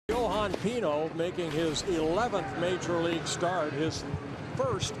Yohan Pino making his 11th major league start, his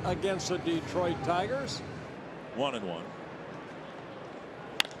first against the Detroit Tigers. 1-1.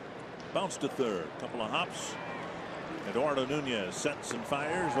 Bounce to third. Couple of hops. Eduardo Nunez sets and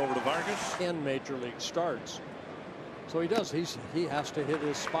fires over to Vargas. 10 major league starts. So he does. He has to hit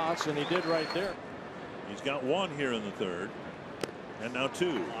his spots, and he did right there. He's got one here in the third. And now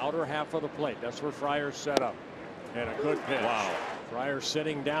two. Outer half of the plate. That's where Fryer's set up. And a good pitch. Wow. Fryer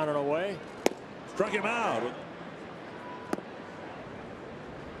sitting down and away. Struck him out.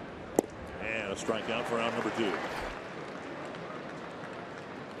 And a strikeout for round number 2.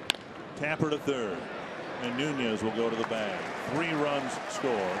 Tapper to third. And Nunez will go to the bag. 3 runs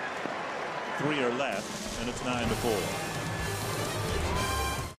score. 3 are left, and it's 9-4.